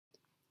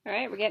All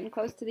right, we're getting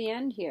close to the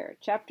end here.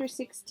 Chapter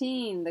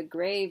 16, The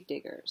Grave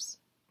Diggers.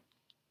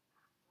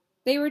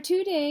 They were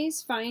 2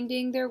 days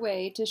finding their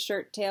way to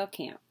Shirt Tail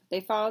Camp.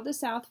 They followed the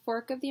south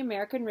fork of the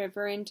American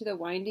River into the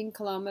winding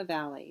Coloma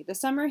Valley. The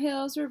summer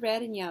hills were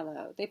red and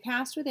yellow. They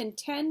passed within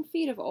 10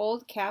 feet of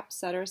Old Cap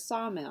Sutter's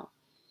sawmill.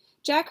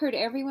 Jack heard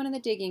everyone in the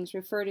diggings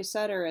refer to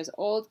Sutter as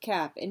Old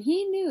Cap, and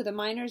he knew the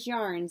miners'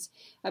 yarns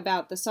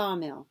about the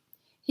sawmill.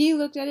 He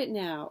looked at it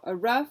now, a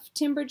rough,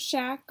 timbered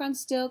shack on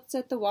stilts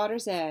at the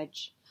water's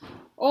edge.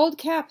 Old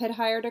Cap had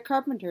hired a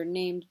carpenter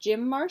named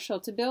Jim Marshall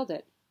to build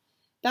it.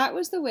 That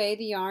was the way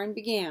the yarn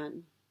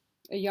began.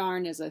 A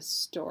yarn is a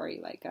story,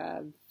 like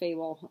a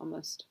fable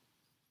almost.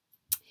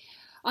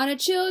 On a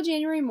chill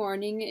January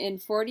morning in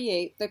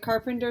 '48, the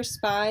carpenter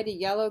spied a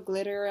yellow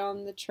glitter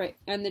on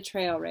the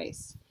trail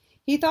race.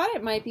 He thought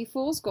it might be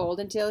fool's gold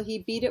until he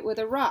beat it with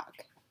a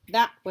rock.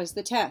 That was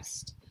the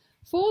test.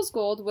 Fool's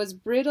gold was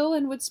brittle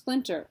and would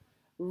splinter.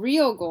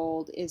 Real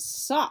gold is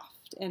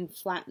soft and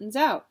flattens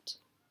out.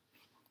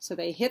 So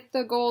they hit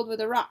the gold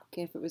with a rock.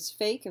 If it was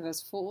fake, if it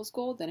was fool's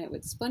gold, then it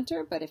would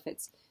splinter. But if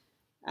it's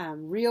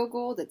real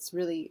gold, it's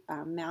really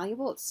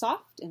malleable. It's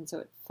soft, and so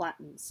it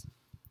flattens.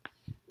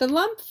 The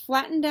lump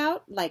flattened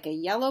out like a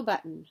yellow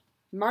button.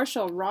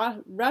 Marshall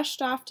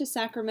rushed off to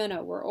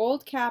Sacramento, where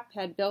Old Cap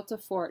had built a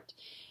fort,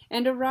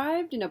 and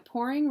arrived in a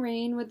pouring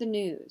rain with the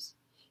news.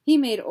 He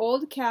made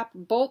Old Cap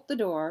bolt the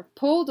door,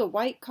 pulled a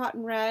white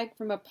cotton rag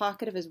from a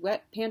pocket of his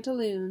wet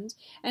pantaloons,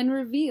 and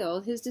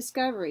revealed his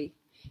discovery.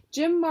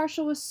 Jim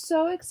Marshall was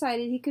so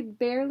excited he could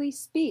barely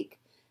speak.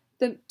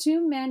 The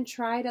 2 men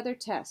tried other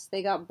tests.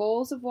 They got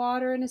bowls of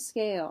water and a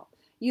scale.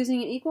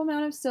 Using an equal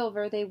amount of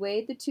silver, they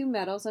weighed the 2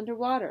 metals under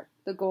water.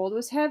 The gold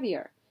was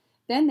heavier.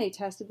 Then they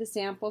tested the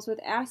samples with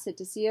acid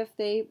to see if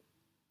they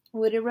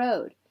would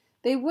erode.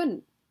 They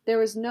wouldn't. There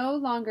was no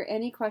longer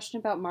any question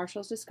about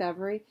Marshall's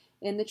discovery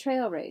in the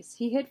trail race.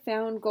 He had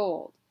found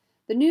gold.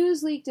 The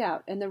news leaked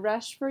out, and the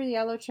rush for the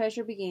yellow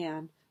treasure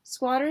began.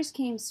 Squatters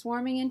came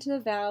swarming into the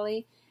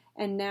valley,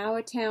 and now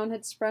a town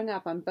had sprung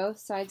up on both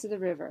sides of the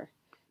river.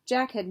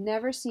 Jack had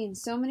never seen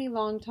so many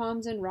long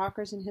toms and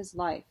rockers in his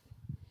life.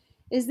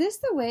 Is this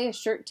the way to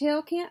Shirt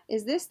Tail Camp?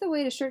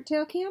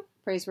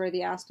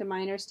 Praiseworthy asked a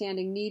miner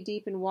standing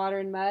knee-deep in water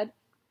and mud.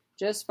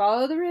 Just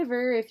follow the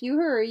river. If you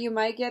hurry, you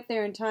might get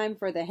there in time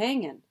for the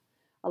hangin'.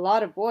 A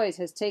lot of boys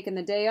has taken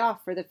the day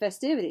off for the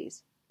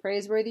festivities.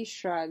 Praiseworthy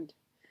shrugged.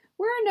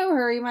 We're in no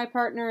hurry, my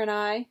partner and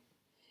I.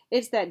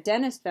 It's that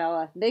dentist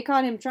fella. They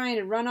caught him trying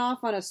to run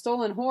off on a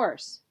stolen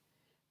horse.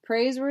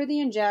 Praiseworthy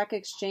and Jack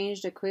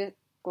exchanged a quick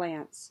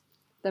glance.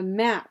 The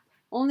map!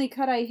 Only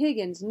Cut-Eye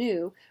Higgins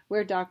knew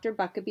where Dr.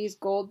 Buckabee's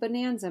gold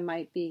bonanza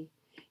might be.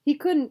 He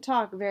couldn't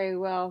talk very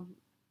well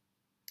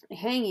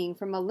hanging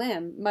from a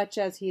limb, much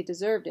as he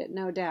deserved it,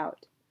 no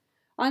doubt.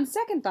 On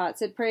second thought,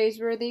 said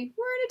Praiseworthy,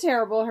 we're in a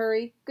terrible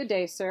hurry. Good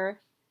day, sir.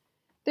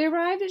 They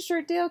arrived at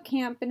Shirtdale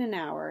Camp in an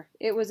hour.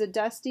 It was a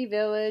dusty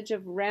village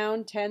of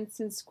round tents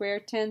and square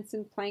tents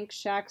and plank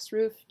shacks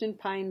roofed in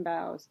pine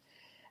boughs.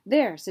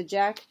 There, said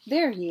Jack.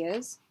 There he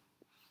is.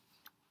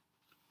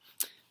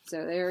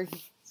 So there's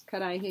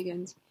Cut-Eye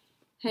Higgins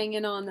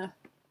hanging on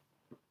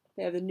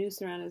they have the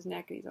noose around his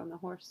neck and he's on the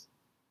horse.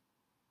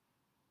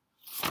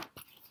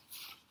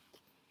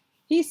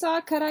 He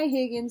saw Cut-Eye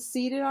Higgins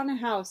seated on a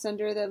house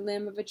under the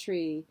limb of a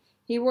tree.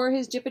 He wore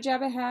his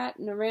jibba-jabba hat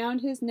and around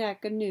his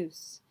neck a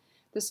noose.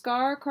 The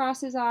scar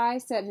across his eye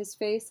set his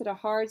face at a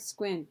hard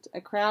squint.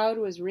 A crowd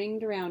was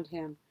ringed around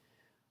him.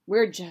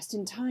 We're just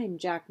in time,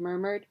 Jack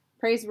murmured.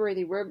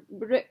 Praiseworthy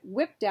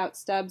whipped out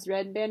Stubbs'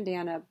 red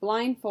bandana,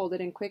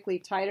 blindfolded and quickly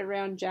tied it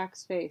around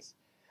Jack's face.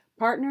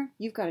 Partner,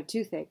 you've got a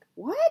toothache.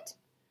 What?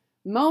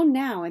 Moan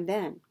now and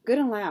then. Good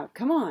and loud.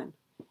 Come on.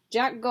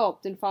 Jack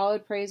gulped and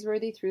followed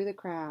Praiseworthy through the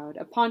crowd.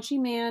 A paunchy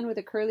man with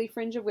a curly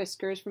fringe of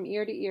whiskers from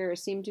ear to ear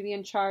seemed to be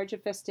in charge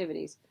of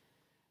festivities.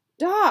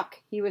 Doc,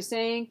 he was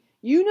saying,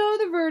 you know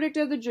the verdict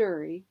of the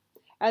jury.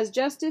 As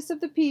justice of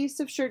the peace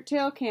of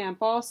Shirttail Camp,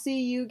 I'll see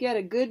you get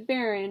a good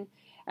bearing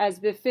as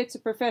befits a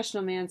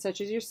professional man such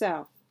as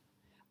yourself.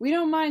 We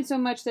don't mind so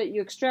much that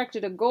you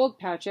extracted a gold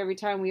pouch every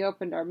time we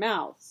opened our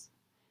mouths.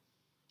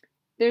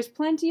 There's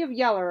plenty of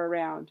yeller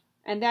around,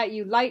 and that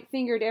you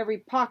light-fingered every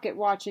pocket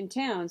watch in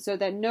town so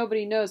that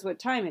nobody knows what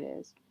time it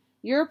is.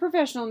 You're a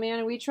professional man,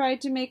 and we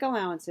tried to make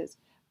allowances,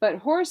 but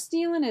horse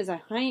stealing is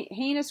a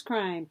heinous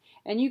crime,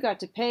 and you got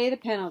to pay the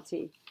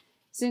penalty.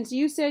 Since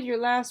you said your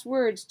last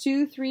words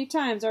 2-3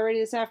 times already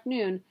this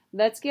afternoon,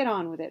 let's get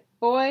on with it.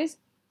 Boys,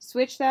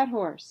 switch that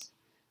horse.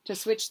 To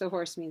switch the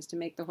horse means to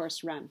make the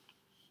horse run.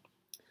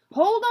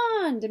 Hold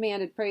on,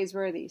 demanded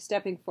Praiseworthy,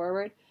 stepping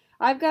forward.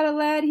 I've got a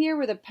lad here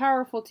with a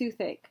powerful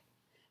toothache.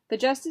 The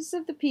justice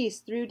of the peace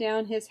threw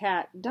down his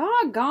hat.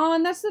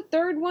 Doggone, that's the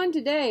 3rd one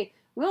today.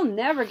 We'll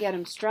never get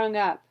him strung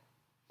up.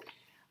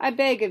 I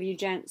beg of you,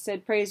 gents,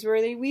 said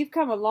Praiseworthy. We've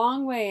come a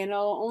long way, and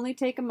it'll only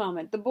take a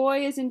moment. The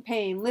boy is in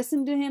pain.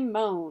 Listen to him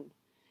moan.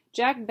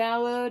 Jack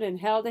bellowed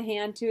and held a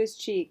hand to his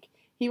cheek.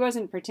 He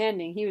wasn't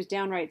pretending. He was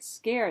downright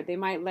scared they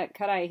might let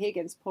Cut-Eye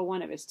Higgins pull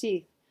one of his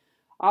teeth.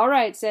 All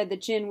right, said the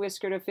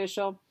chin-whiskered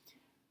official.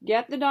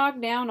 Get the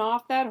dog down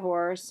off that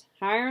horse.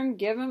 Hiram,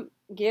 give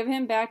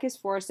him back his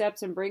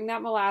forceps, and bring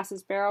that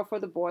molasses barrel for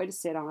the boy to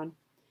sit on.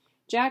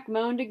 Jack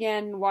moaned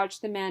again and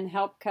watched the men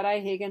help Cut-Eye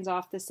Higgins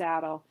off the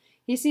saddle.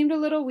 He seemed a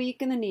little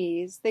weak in the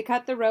knees. They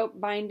cut the rope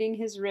binding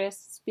his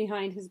wrists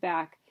behind his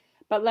back,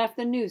 but left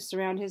the noose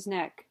around his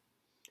neck.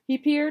 He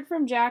peered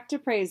from Jack to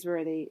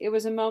Praiseworthy. It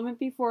was a moment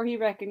before he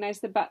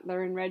recognized the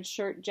butler in red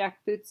shirt,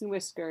 jackboots, and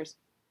whiskers.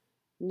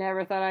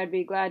 "Never thought I'd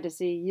be glad to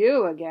see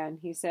you again,"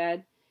 he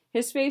said.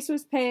 His face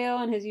was pale,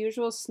 and his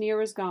usual sneer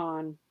was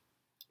gone.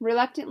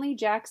 Reluctantly,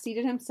 Jack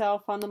seated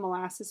himself on the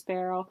molasses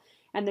barrel,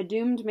 and the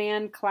doomed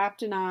man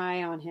clapped an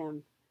eye on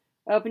him.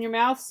 "Open your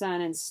mouth,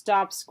 son, and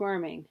stop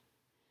squirming."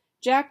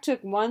 Jack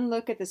took one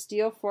look at the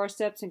steel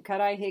forceps in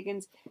Cut-Eye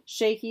Higgins'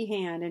 shaky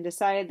hand and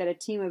decided that a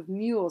team of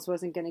mules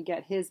wasn't going to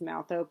get his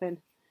mouth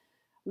open.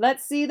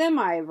 "Let's see them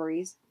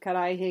ivories,"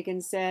 Cut-Eye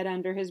Higgins said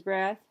under his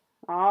breath.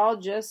 "I'll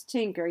just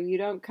tinker. You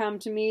didn't come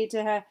to me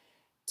to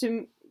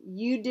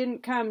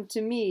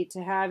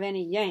have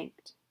any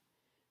yanked."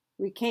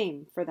 "We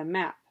came for the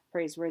map,"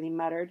 Praiseworthy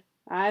muttered.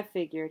 "I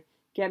figured.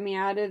 Get me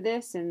out of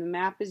this, and the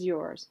map is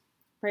yours."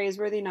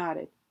 Praiseworthy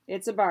nodded.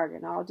 "It's a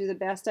bargain. I'll do the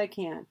best I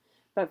can.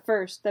 But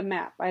first, the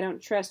map. I don't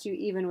trust you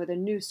even with a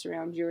noose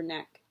around your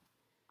neck."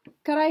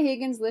 Cut-Eye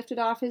Higgins lifted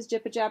off his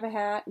jibba-jabba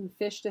hat and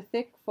fished a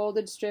thick,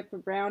 folded strip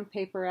of brown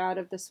paper out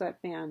of the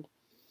sweatband.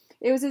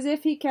 It was as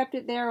if he kept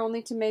it there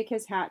only to make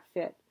his hat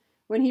fit.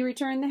 When he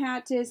returned the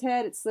hat to his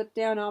head, it slipped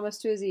down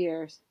almost to his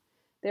ears.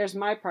 "There's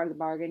my part of the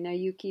bargain. Now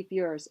you keep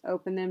yours.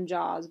 Open them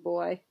jaws,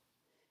 boy."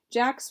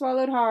 Jack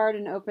swallowed hard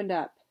and opened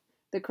up.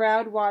 The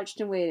crowd watched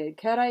and waited.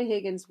 Cut-Eye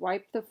Higgins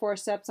wiped the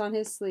forceps on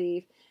his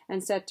sleeve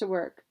and set to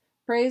work.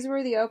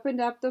 Praiseworthy opened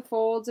up the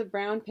folds of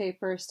brown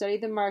paper,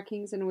 studied the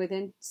markings, and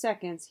within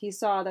seconds he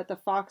saw that the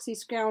foxy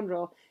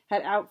scoundrel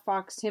had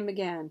outfoxed him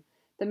again.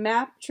 The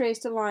map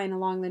traced a line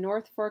along the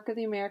North Fork of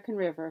the American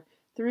River,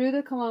 through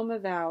the Coloma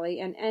Valley,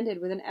 and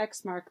ended with an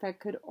X mark that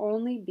could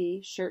only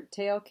be Shirt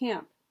Tail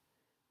Camp.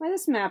 "Why,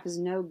 this map is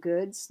no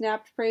good,"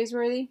 snapped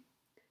Praiseworthy.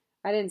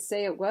 "I didn't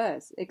say it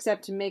was,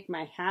 except to make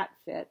my hat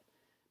fit.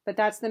 But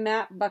that's the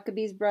map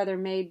Buckabee's brother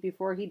made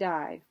before he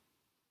died.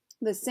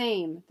 The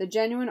same, the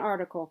genuine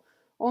article.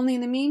 Only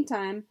in the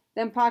meantime,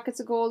 them pockets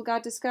of gold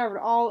got discovered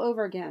all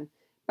over again.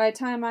 By the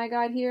time I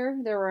got here,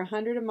 there were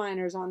 100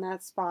 miners on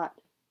that spot."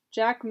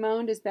 Jack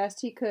moaned as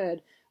best he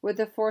could, with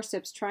the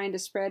forceps trying to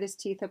spread his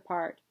teeth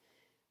apart.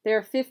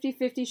 Their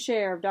 50-50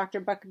 share of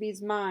Dr.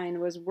 Buckabee's mine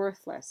was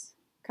worthless.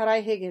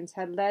 Cut-Eye Higgins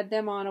had led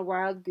them on a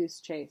wild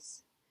goose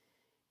chase.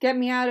 "Get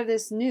me out of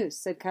this noose,"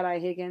 said Cut-Eye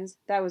Higgins.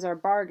 "That was our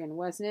bargain,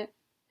 wasn't it?"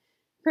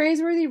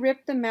 Praiseworthy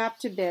ripped the map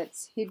to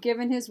bits. He'd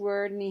given his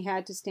word, and he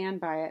had to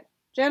stand by it.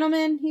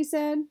 "Gentlemen," he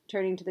said,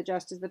 turning to the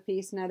Justice of the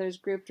Peace and others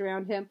grouped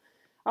around him,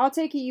 "I'll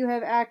take it you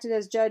have acted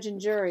as judge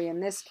and jury in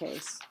this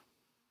case."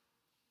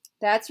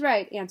 "That's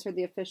right," answered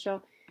the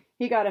official.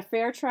 "He got a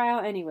fair trial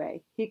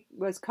anyway. He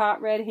was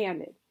caught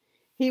red-handed.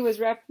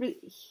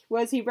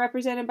 Was he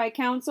represented by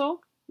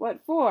counsel?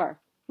 What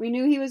for? We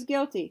knew he was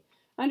guilty.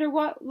 Under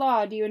what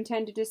law do you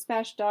intend to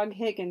dispatch Dog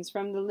Higgins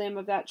from the limb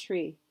of that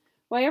tree?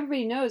 Why,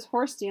 everybody knows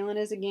horse stealing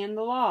is again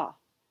the law."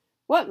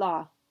 "What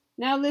law?"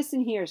 "Now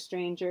listen here,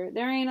 stranger.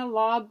 There ain't a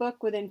law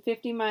book within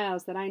 50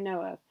 miles that I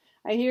know of.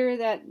 I hear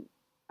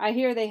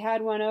they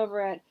had one over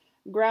at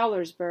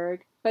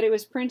Growlersburg, but it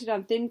was printed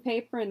on thin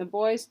paper and the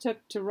boys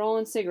took to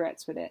rolling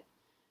cigarettes with it.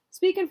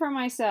 Speaking for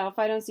myself,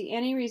 I don't see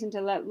any reason to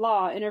let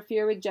law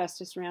interfere with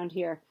justice around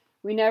here.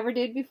 We never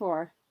did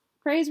before."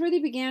 Praiseworthy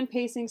began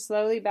pacing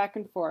slowly back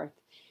and forth.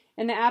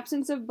 In the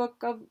absence of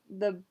book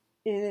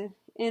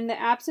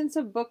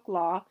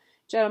law,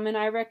 gentlemen,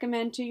 I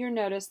recommend to your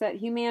notice that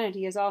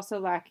humanity is also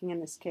lacking in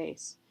this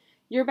case.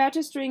 You're about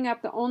to string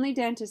up the only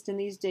dentist in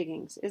these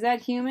diggings. Is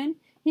that human?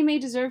 He may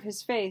deserve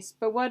his face,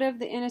 but what of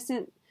the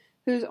innocent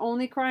whose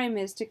only crime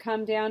is to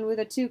come down with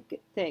a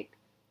toothache?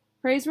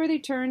 Praiseworthy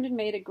turned and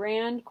made a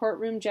grand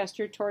courtroom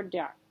gesture toward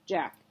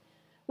Jack.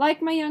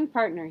 "Like my young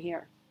partner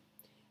here.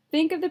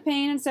 Think of the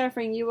pain and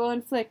suffering you will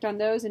inflict on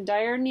those in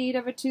dire need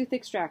of a tooth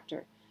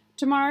extractor.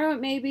 Tomorrow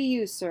it may be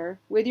you, sir,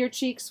 with your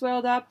cheeks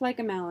swelled up like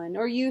a melon,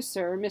 or you,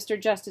 sir, Mr.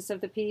 Justice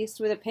of the Peace,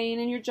 with a pain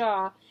in your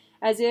jaw,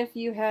 as if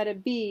you had a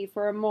bee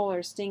for a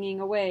molar stinging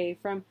away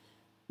from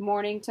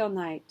morning till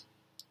night."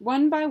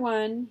 One by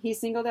one he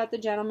singled out the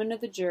gentlemen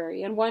of the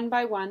jury, and one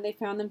by one they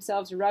found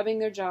themselves rubbing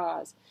their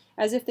jaws,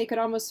 as if they could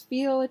almost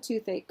feel a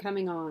toothache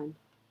coming on.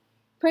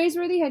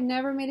 Praiseworthy had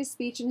never made a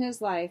speech in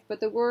his life,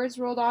 but the words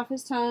rolled off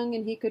his tongue,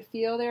 and he could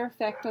feel their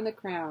effect on the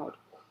crowd.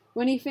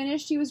 When he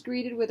finished, he was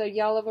greeted with a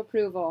yell of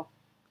approval.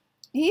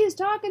 "He's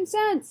talking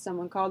sense,"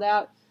 someone called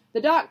out.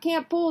 "The doc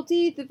can't pull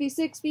teeth if he's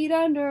 6 feet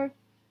under."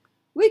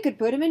 "We could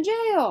put him in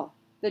jail."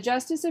 The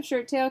Justice of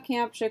Shirt Tail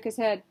Camp shook his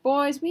head.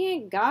 "Boys, we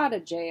ain't got a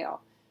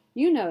jail.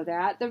 You know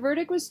that. The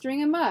verdict was string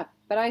him up,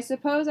 but I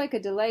suppose I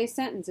could delay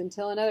sentence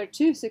until another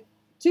tooth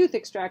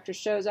extractor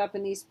shows up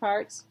in these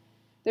parts.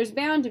 There's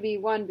bound to be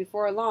one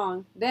before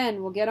long.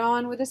 Then we'll get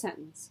on with the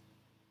sentence."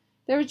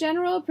 There was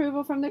general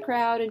approval from the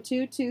crowd, and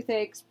 2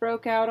 toothaches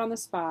broke out on the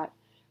spot.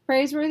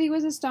 Praiseworthy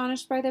was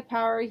astonished by the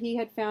power he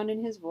had found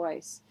in his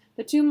voice.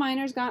 The two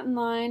miners got in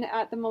line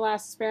at the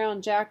molasses barrel,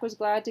 and Jack was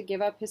glad to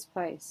give up his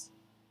place.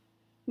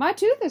 "My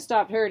tooth has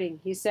stopped hurting,"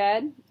 he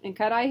said, and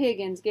Cut-Eye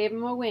Higgins gave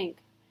him a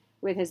wink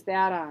with his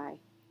bad eye.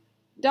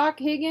 "Doc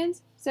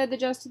Higgins," said the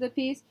justice of the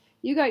peace,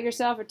 "you got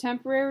yourself a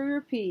temporary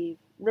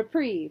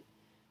reprieve.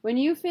 When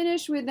you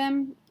finish with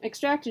them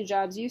extraction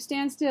jobs, you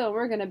stand still, and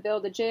we're going to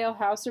build a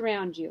jailhouse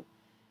around you.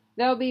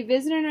 There'll be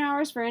visiting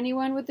hours for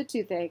anyone with the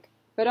toothache,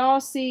 but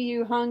I'll see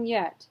you hung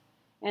yet,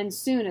 and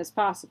soon as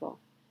possible."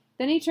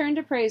 Then he turned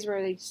to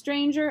Praiseworthy.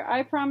 "Stranger,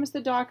 I promised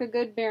the doc a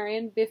good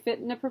burying,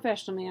 befitting a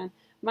professional man.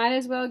 Might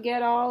as well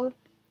get all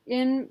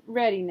in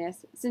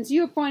readiness. Since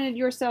you appointed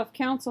yourself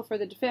counsel for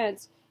the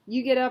defense,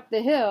 you get up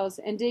the hills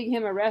and dig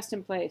him a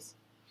resting place.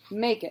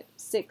 Make it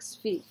 6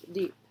 feet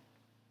deep."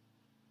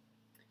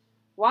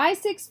 "Why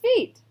 6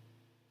 feet?"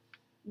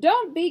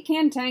 "Don't be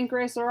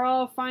cantankerous, or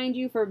I'll find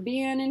you for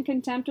being in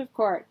contempt of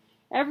court.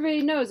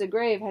 Everybody knows a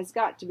grave has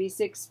got to be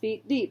 6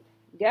 feet deep.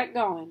 Get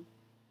going."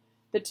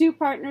 The two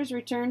partners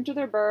returned to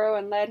their burrow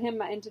and led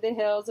him into the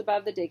hills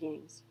above the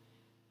diggings.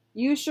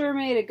 "You sure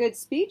made a good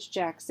speech,"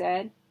 Jack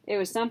said. It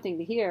was something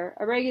to hear.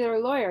 A regular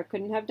lawyer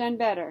couldn't have done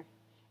better.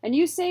 "And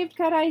you saved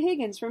Cut-Eye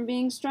Higgins from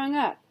being strung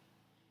up."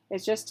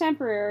 "It's just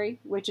temporary,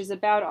 which is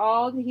about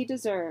all he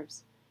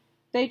deserves."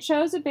 They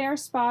chose a bare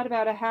spot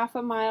about a half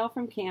a mile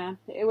from camp.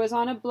 It was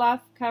on a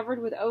bluff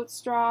covered with oat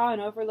straw and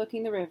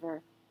overlooking the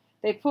river.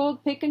 They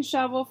pulled pick and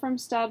shovel from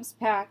Stubbs'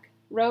 pack,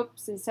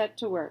 ropes, and set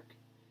to work.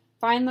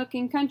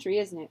 "Fine-looking country,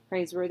 isn't it?"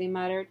 Praiseworthy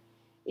muttered.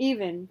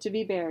 "Even to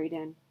be buried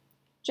in."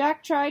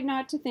 Jack tried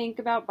not to think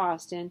about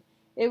Boston.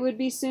 It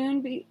would soon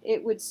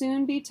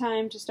be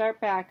time to start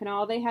back, and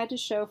all they had to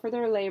show for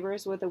their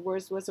labors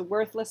was a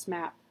worthless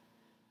map.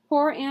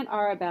 Poor Aunt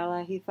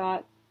Arabella, he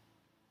thought.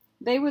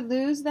 They would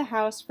lose the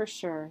house for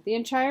sure. The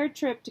entire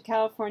trip to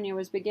California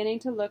was beginning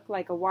to look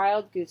like a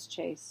wild goose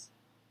chase.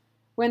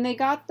 When they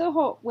got the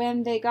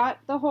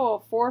hole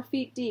 4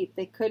 feet deep,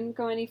 they couldn't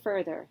go any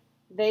further.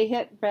 They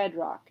hit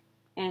bedrock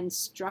and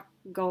struck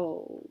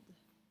gold.